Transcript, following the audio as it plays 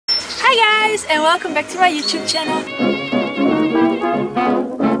guys, and welcome back to my YouTube channel.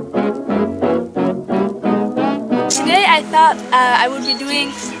 Today I thought I would be doing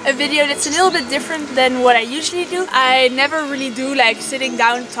a video that's a little bit different than what I usually do. I never really do like sitting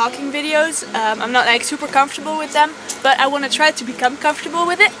down talking videos. I'm not like super comfortable with them, but I want to try to become comfortable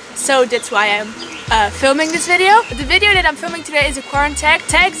with it, so that's why I'm filming this video. The video that I'm filming today is a QUARANTAG.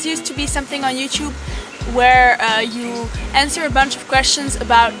 Tags used to be something on YouTube where you answer a bunch of questions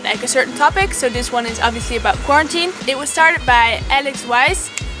about like a certain topic. So this one is obviously about quarantine. It was started by Alex Weiss.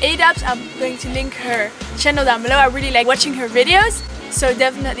 A-dubs, I'm going to link her channel down below. I really like watching her videos, so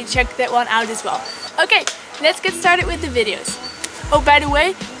definitely check that one out as well. Okay, let's get started with the videos. Oh, by the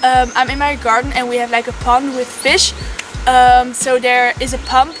way, I'm in my garden and we have like a pond with fish. So there is a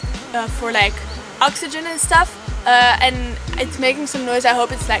pump for like oxygen and stuff, and it's making some noise. I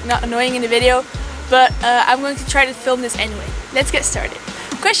hope it's like not annoying in the video, but I'm going to try to film this anyway. Let's get started.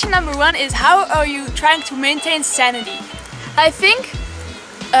 Question number one is, how are you trying to maintain sanity? I think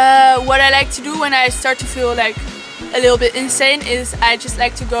what I like to do when I start to feel like a little bit insane is I just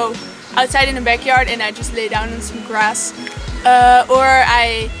like to go outside in the backyard and I just lay down on some grass, or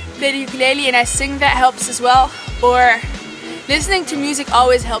I play the ukulele and I sing. That helps as well, or listening to music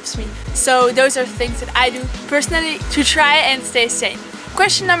always helps me. So those are things that I do personally to try and stay sane.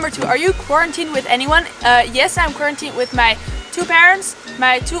 Question number two, are you quarantined with anyone? Yes, I'm quarantined with my two parents,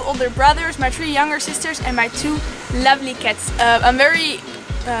 my two older brothers, my three younger sisters, and my two lovely cats. I'm very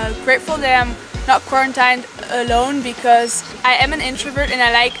grateful that I'm not quarantined alone, because I am an introvert and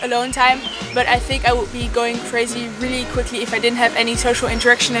I like alone time, but I think I would be going crazy really quickly if I didn't have any social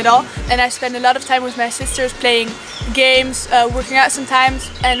interaction at all. And I spend a lot of time with my sisters playing games, working out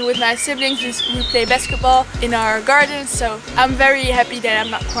sometimes, and with my siblings we play basketball in our garden, so I'm very happy that I'm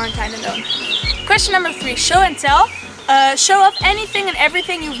not quarantined alone. Question number three, show and tell. Show off anything and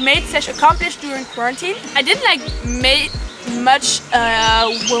everything you've made / accomplished during quarantine. I didn't like make much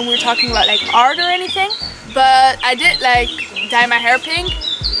when we're talking about like art or anything, but I did like dye my hair pink,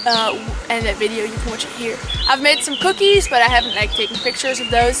 and that video you can watch it here. I've made some cookies, but I haven't like taken pictures of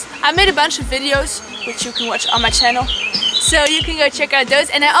those. I made a bunch of videos which you can watch on my channel, so you can go check out those.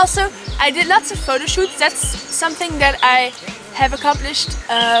 And I did lots of photo shoots. That's something that I have accomplished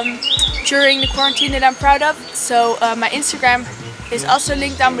during the quarantine that I'm proud of. So my Instagram is also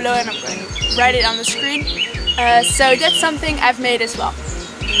linked down below, and I'm going to write it on the screen. So that's something I've made as well.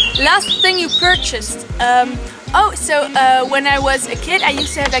 Last thing you purchased. When I was a kid, I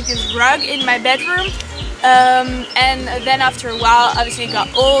used to have like this rug in my bedroom, and then after a while, obviously it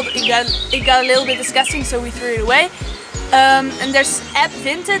got old, it got a little bit disgusting, so we threw it away. And there's app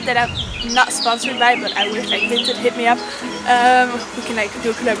Vinted that I'm not sponsored by, but I wish like Vinted hit me up. We can like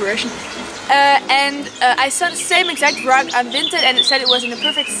do a collaboration. I saw the same exact rug on Vinted and it said it was in a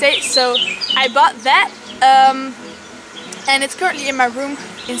perfect state, so I bought that. And it's currently in my room.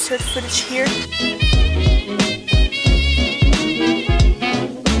 Insert footage here.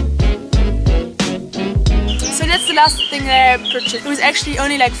 So that's the last thing that I purchased. It was actually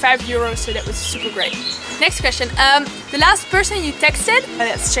only like €5, so that was super great. Next question. The last person you texted,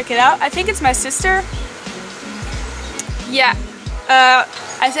 let's check it out. I think it's my sister. Yeah.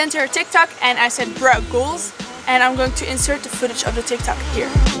 I sent her a TikTok and I said, "Bro, goals," and I'm going to insert the footage of the TikTok here.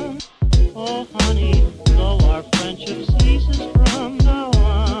 Oh honey, though our friendship ceases from now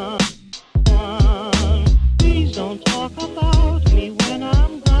on, please don't talk about me when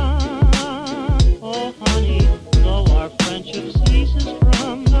I'm gone. Oh honey, though our friendship ceases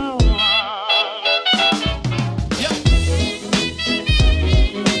from now on.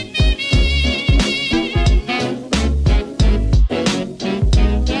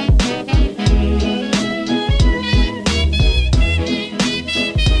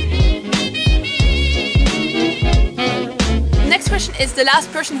 Is the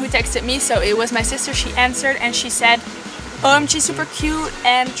last person who texted me, so it was my sister. She answered and she said, she's super cute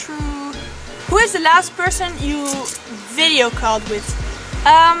and true. Who is the last person you video called with?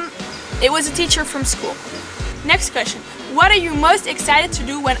 It was a teacher from school. Next question. What are you most excited to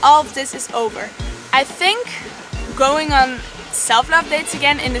do when all of this is over? I think going on self-love dates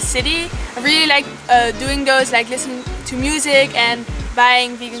again in the city. I really like doing those, like listening to music and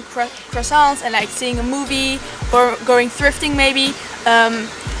buying vegan croissants and like seeing a movie or going thrifting maybe.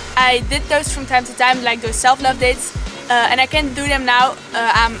 I did those from time to time, like those self-love dates, and I can't do them now.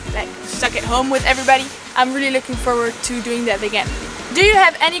 I'm like stuck at home with everybody. I'm really looking forward to doing that again. Do you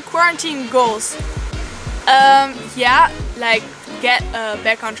have any quarantine goals? Yeah, like get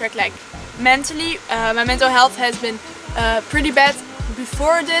back on track, like mentally. My mental health has been pretty bad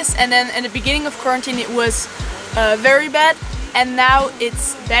before this, and then in the beginning of quarantine it was very bad. and now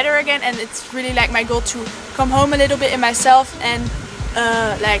it's better again, and it's really like my goal to come home a little bit in myself and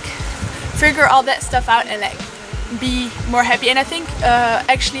like figure all that stuff out and like be more happy. And I think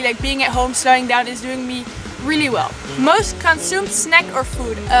actually like being at home, slowing down is doing me really well. Most consumed snack or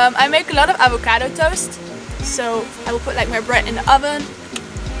food. I make a lot of avocado toast, so I will put like my bread in the oven,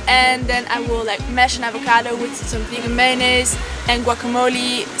 and then I will like mash an avocado with some vegan mayonnaise and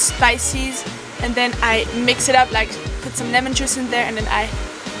guacamole, spices, and then I mix it up, like put some lemon juice in there, and then I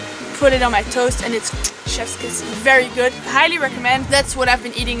put it on my toast, and it's chef's kiss, very good. Highly recommend. That's what I've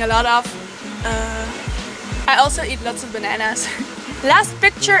been eating a lot of. I also eat lots of bananas. Last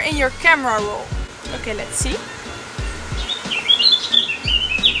picture in your camera roll. Okay, let's see.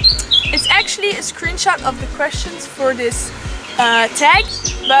 It's actually a screenshot of the questions for this tag,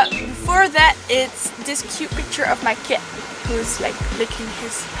 but before that it's this cute picture of my cat who's like licking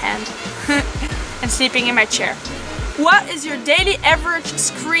his hand and sleeping in my chair. What is your daily average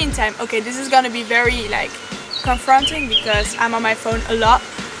screen time? Okay, this is gonna be very like confronting because I'm on my phone a lot,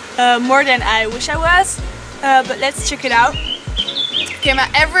 more than I wish I was, but let's check it out. Okay, my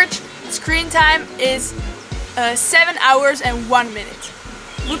average screen time is 7 hours and 1 minute.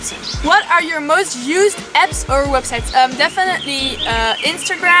 Oops. What are your most used apps or websites? Definitely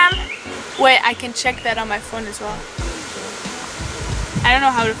Instagram. Wait, I can check that on my phone as well. I don't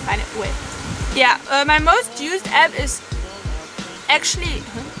know how to find it. Wait. Yeah, my most used app is actually...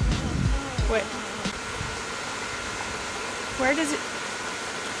 Wait. Where does it...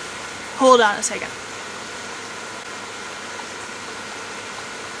 Hold on a second.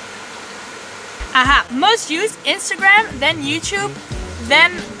 Aha, most used Instagram, then YouTube,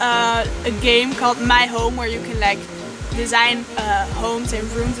 then a game called My Home where you can like design homes and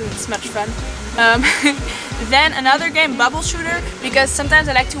rooms, and it's much fun. Then another game, Bubble Shooter, because sometimes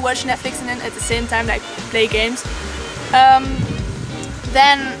I like to watch Netflix and then at the same time like play games.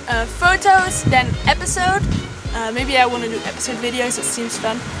 Then photos, then episode. Maybe I want to do episode videos, it seems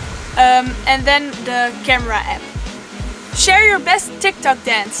fun. And then the camera app. Share your best TikTok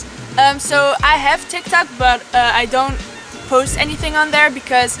dance. So I have TikTok, but I don't post anything on there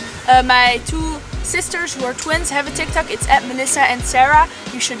because my two sisters who are twins have a TikTok. It's at Melissa and Sarah.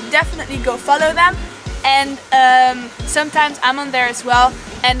 You should definitely go follow them. And sometimes I'm on there as well,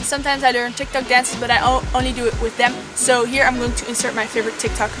 and sometimes I learn TikTok dances, but I only do it with them. So here I'm going to insert my favorite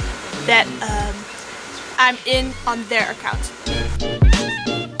TikTok that I'm in on their account.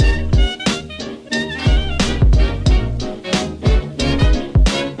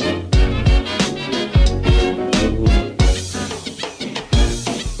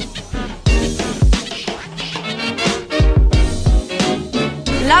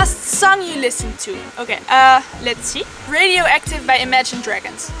 Last song you listened to. Okay, let's see. Radioactive by Imagine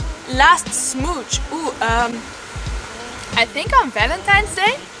Dragons. Last smooch. Ooh, I think on Valentine's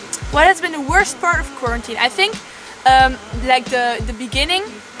Day. What has been the worst part of quarantine? I think like the beginning,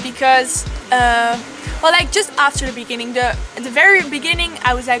 because well, like just after the beginning, the very beginning,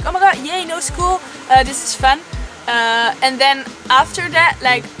 I was like, oh my god, yay, no school, this is fun. And then after that,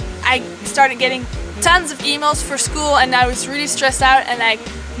 like I started getting tons of emails for school, and I was really stressed out, and like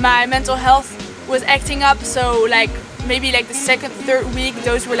my mental health was acting up. So like maybe like the second, third week,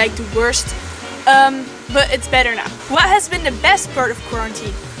 those were like the worst. But it's better now. What has been the best part of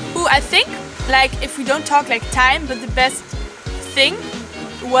quarantine? Ooh, I think like if we don't talk like time, but the best thing,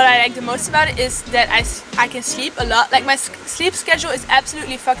 what I like the most about it is that I can sleep a lot. Like my sleep schedule is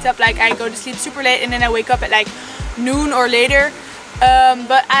absolutely fucked up. Like I go to sleep super late and then I wake up at like noon or later.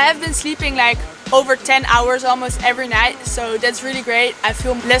 But I have been sleeping like over 10 hours almost every night, so that's really great. I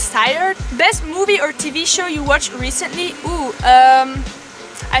feel less tired. Best movie or TV show you watched recently? Ooh,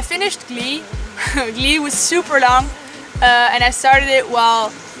 I finished Glee. Glee was super long, and I started it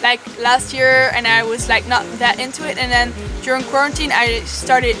while like last year, and I was like not that into it, and then during quarantine I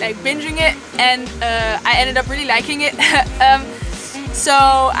started like binging it, and I ended up really liking it. So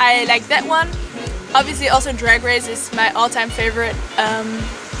I like that one. Obviously also Drag Race is my all-time favorite.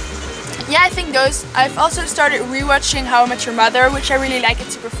 Yeah, I think those. I've also started rewatching How I Met Your Mother, which I really like.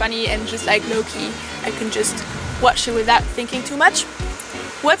 It's super funny and just like low-key. I can just watch it without thinking too much.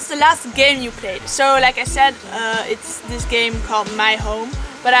 What's the last game you played? So like I said, it's this game called My Home,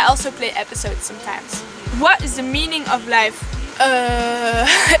 but I also play episodes sometimes. What is the meaning of life?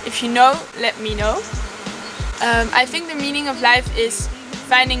 If you know, let me know. I think the meaning of life is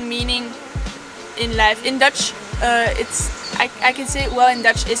finding meaning in life. In Dutch, I can say it well in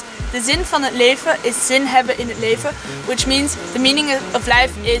Dutch, is de zin van het leven is zin hebben in het leven, which means the meaning of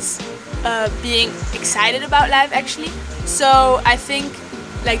life is being excited about life actually. So I think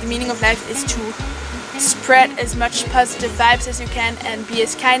like the meaning of life is spread as much positive vibes as you can and be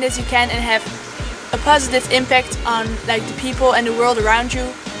as kind as you can and have a positive impact on like the people and the world around you.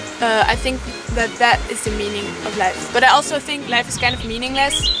 I think that is the meaning of life. But I also think life is kind of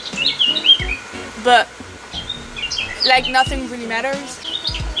meaningless, but like nothing really matters.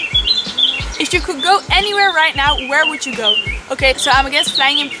 If you could go anywhere right now, where would you go? Okay, so I'm against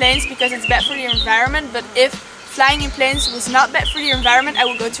flying in planes because it's bad for the environment, but if flying in planes was not bad for the environment, I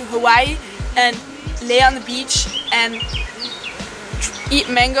would go to Hawaii and lay on the beach and eat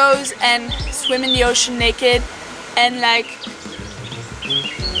mangoes and swim in the ocean naked and like,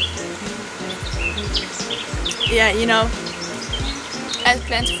 yeah, you know, as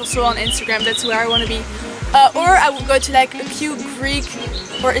plentiful soul on Instagram, that's where I want to be. Or I would go to like a cute Greek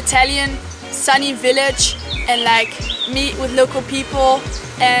or Italian sunny village and like meet with local people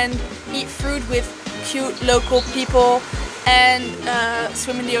and eat fruit with cute local people and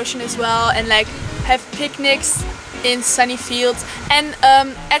swim in the ocean as well and like have picnics in sunny fields. And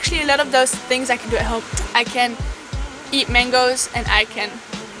actually a lot of those things I can do at home. I can eat mangoes and I can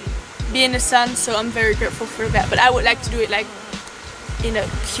be in the sun, so I'm very grateful for that. But I would like to do it like in a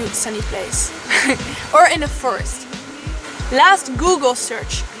cute sunny place or in a forest. Last Google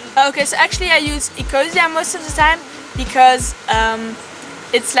search. Okay, so actually I use Ecosia most of the time because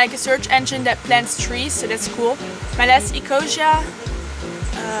it's like a search engine that plants trees, so that's cool. My last Ecosia,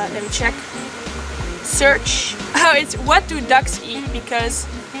 let me check. Search. Oh, it's what do ducks eat? Because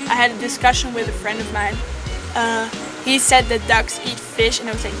I had a discussion with a friend of mine. He said that ducks eat fish, and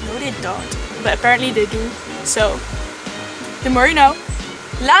I was like, no, they don't. But apparently they do. So the more you know.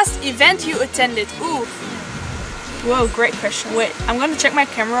 Last event you attended. Ooh. Whoa, great question. Wait, I'm gonna check my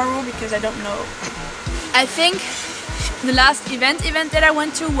camera roll because I don't know. I think the last event that I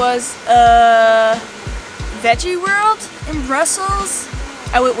went to was Veggie World in Brussels.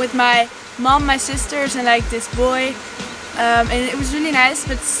 I went with my mom, my sisters, and like this boy. And it was really nice,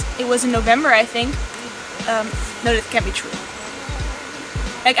 but it was in November, I think. No, that can't be true.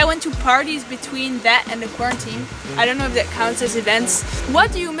 Like I went to parties between that and the quarantine. I don't know if that counts as events.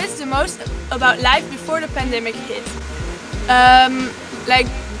 What do you miss the most about life before the pandemic hit? Like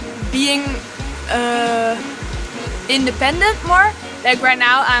being independent more. Like right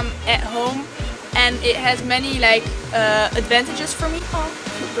now I'm at home and it has many like advantages for me. Oh,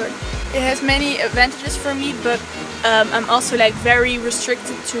 cute bird. It has many advantages for me, but I'm also like very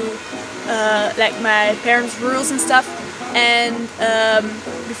restricted to like my parents' rules and stuff. And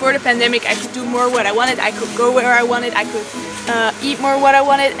before the pandemic I could do more what I wanted, I could go where I wanted, I could eat more what I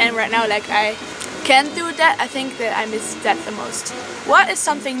wanted, and right now like I can't do that. I think that I miss that the most. What is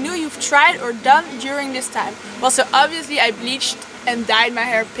something new you've tried or done during this time? Well, so obviously I bleached and dyed my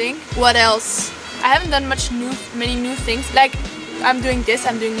hair pink. What else? I haven't done many new things. Like I'm doing this,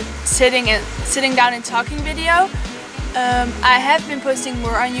 I'm doing a sitting down and talking video. I have been posting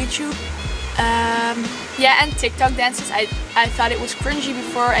more on YouTube. Yeah, and TikTok dances. I thought it was cringy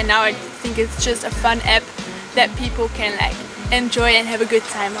before, and now I think it's just a fun app that people can like enjoy and have a good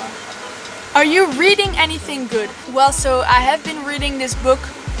time on. Are you reading anything good? Well, so I have been reading this book,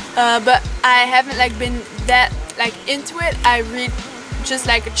 but I haven't like been that like into it. I read just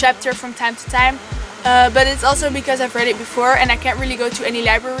like a chapter from time to time, but it's also because I've read it before and I can't really go to any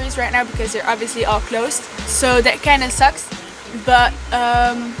libraries right now because they're obviously all closed, so that kind of sucks. But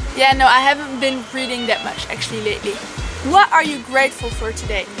yeah, no, I haven't been reading that much actually lately. What are you grateful for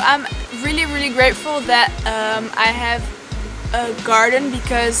today? I'm really grateful that I have a garden,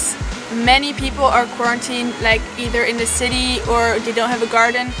 because many people are quarantined like either in the city or they don't have a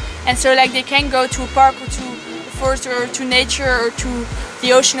garden, and so like they can't go to a park or to the forest or to nature or to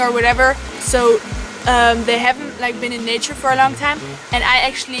the ocean or whatever, so they haven't like been in nature for a long time. And I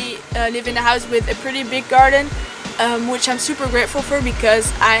actually live in a house with a pretty big garden, which I'm super grateful for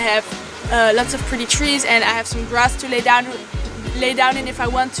because I have lots of pretty trees and I have some grass to lay down in if I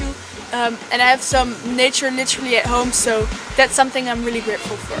want to, and I have some nature literally at home, so that's something I'm really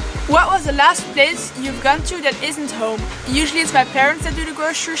grateful for. What was the last place you've gone to that isn't home? Usually it's my parents that do the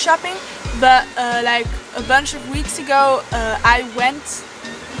grocery shopping, but like a bunch of weeks ago I went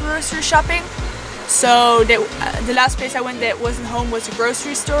grocery shopping. So the last place I went that wasn't home was a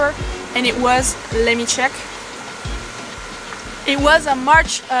grocery store, and it was, let me check, it was on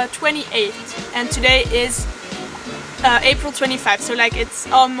March 28th, and today is April 25th, so like it's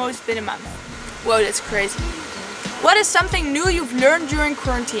almost been a month. Whoa, that's crazy. What is something new you've learned during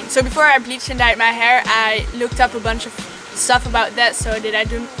quarantine? So before I bleached and dyed my hair, I looked up a bunch of stuff about that so that I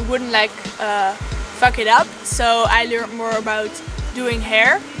wouldn't like fuck it up. So I learned more about doing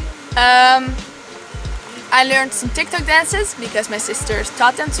hair. I learned some TikTok dances because my sisters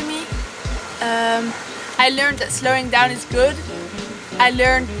taught them to me. I learned that slowing down is good. I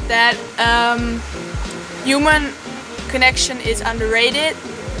learned that human connection is underrated,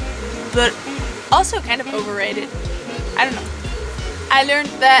 but also kind of overrated. I don't know. I learned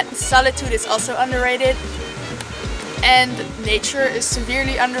that solitude is also underrated, and nature is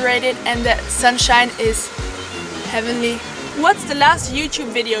severely underrated, and that sunshine is heavenly. What's the last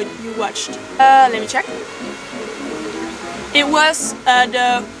YouTube video you watched? Let me check. It was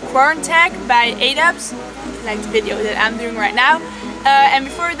the QUARANTAG by A-Dubs, like the video that I'm doing right now. And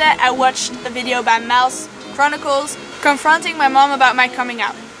before that I watched a video by Miles Chronicles confronting my mom about my coming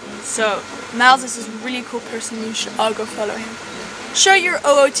out. So Miles is this really cool person, you should all go follow him. Show your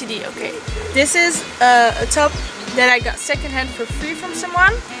OOTD, okay. This is a top that I got secondhand for free from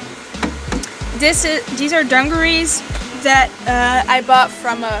someone. These are dungarees that I bought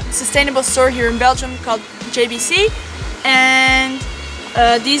from a sustainable store here in Belgium called JBC. And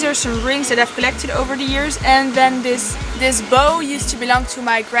these are some rings that I've collected over the years. And then this bow used to belong to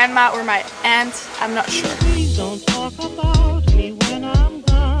my grandma or my aunt, I'm not sure. Please don't talk about me when I'm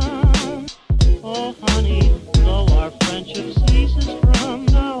gone. Oh honey, though our friendship ceases from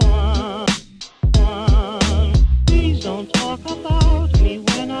now on. Please don't talk about me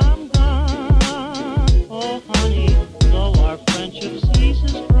when I'm gone. Oh honey, though our friendship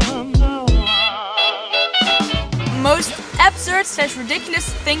ceases from now on. Most absurd /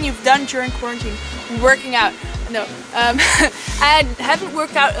 ridiculous thing you've done during quarantine? Working out. No, I haven't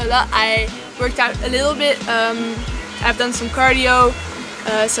worked out a lot. I worked out a little bit. I've done some cardio,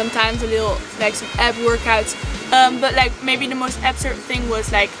 sometimes a little, like some ab workouts. But like maybe the most absurd thing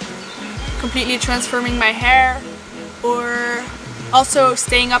was like completely transforming my hair, or also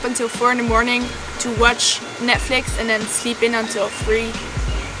staying up until 4 in the morning to watch Netflix and then sleep in until 3.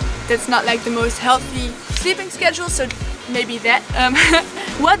 That's not like the most healthy sleeping schedule, so maybe that.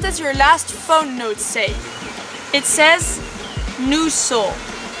 What does your last phone note say? It says New Soul.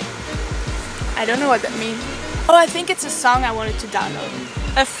 I don't know what that means. Oh, I think it's a song I wanted to download.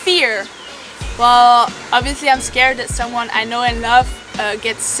 A fear. Well, obviously I'm scared that someone I know and love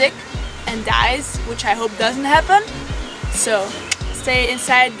gets sick and dies, which I hope doesn't happen. So stay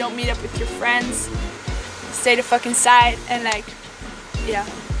inside, don't meet up with your friends, stay the fuck inside, and like, yeah,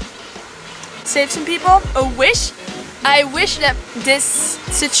 save some people. A wish? I wish that this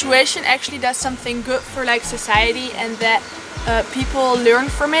situation actually does something good for like society, and that people learn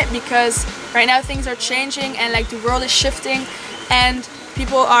from it, because right now things are changing and like the world is shifting and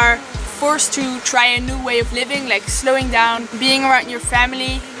people are forced to try a new way of living, like slowing down, being around your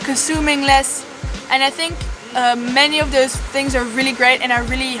family, consuming less. And I think many of those things are really great, and I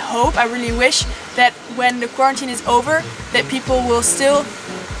really wish that when the quarantine is over that people will still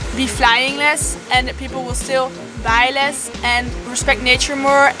be flying less, and that people will still buy less and respect nature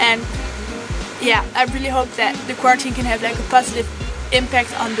more. And yeah, I really hope that the quarantine can have like a positive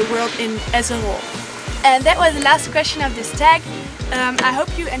impact on the world as a whole. And that was the last question of this tag. I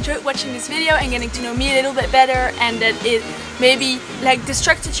hope you enjoyed watching this video and getting to know me a little bit better, and that it maybe like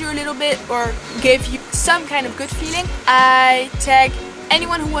distracted you a little bit or gave you some kind of good feeling. I tag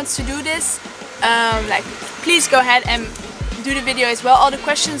anyone who wants to do this. Like, please go ahead and do the video as well. All the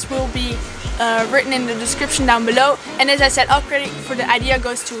questions will be written in the description down below. And as I said, all credit for the idea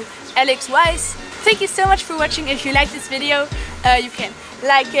goes to Alex Weiss. Thank you so much for watching. If you like this video, you can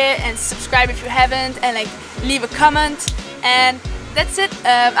like it and subscribe if you haven't, and like leave a comment. And that's it.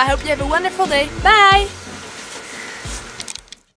 I hope you have a wonderful day. Bye!